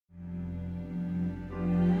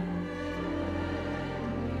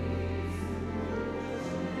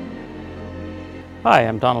Hi,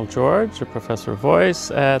 I'm Donald George, a professor of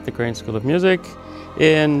voice at the Grain School of Music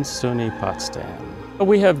in SUNY Potsdam.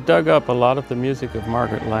 We have dug up a lot of the music of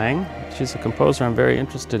Margaret Lang. She's a composer I'm very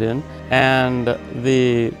interested in. And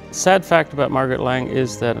the sad fact about Margaret Lang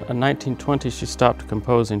is that in 1920 she stopped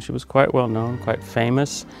composing. She was quite well known, quite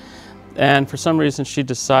famous. And for some reason she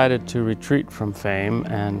decided to retreat from fame,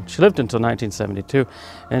 and she lived until 1972,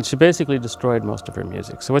 and she basically destroyed most of her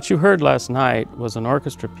music. So what you heard last night was an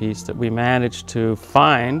orchestra piece that we managed to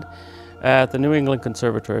find at the New England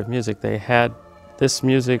Conservatory of Music. They had this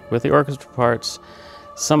music with the orchestra parts.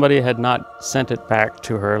 Somebody had not sent it back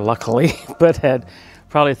to her, luckily, but had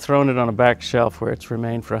probably thrown it on a back shelf where it's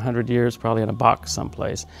remained for 100 years, probably in a box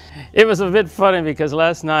someplace. It was a bit funny because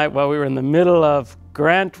last night, while we were in the middle of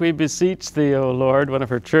 "Grant, we beseech thee, O Lord," one of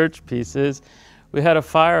her church pieces, we had a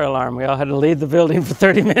fire alarm. We all had to leave the building for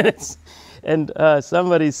 30 minutes. And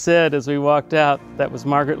somebody said as we walked out, that was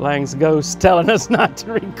Margaret Lang's ghost telling us not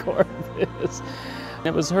to record this.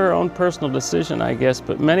 It was her own personal decision, I guess,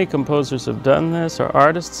 but many composers have done this, or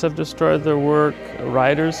artists have destroyed their work,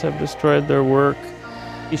 writers have destroyed their work.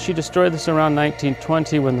 She destroyed this around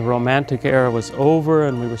 1920 when the Romantic era was over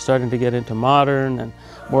and we were starting to get into modern and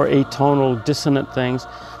more atonal, dissonant things.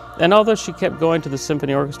 And although she kept going to the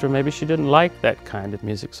symphony orchestra, maybe she didn't like that kind of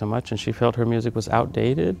music so much and she felt her music was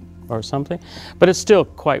outdated or something. But it's still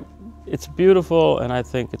it's beautiful, and I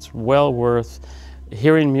think it's well worth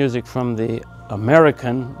hearing music from the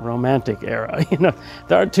American Romantic era. You know,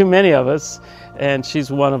 there aren't too many of us, and she's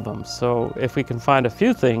one of them. So if we can find a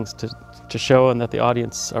few things to show and that the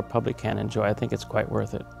audience, our public, can enjoy, I think it's quite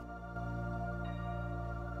worth it.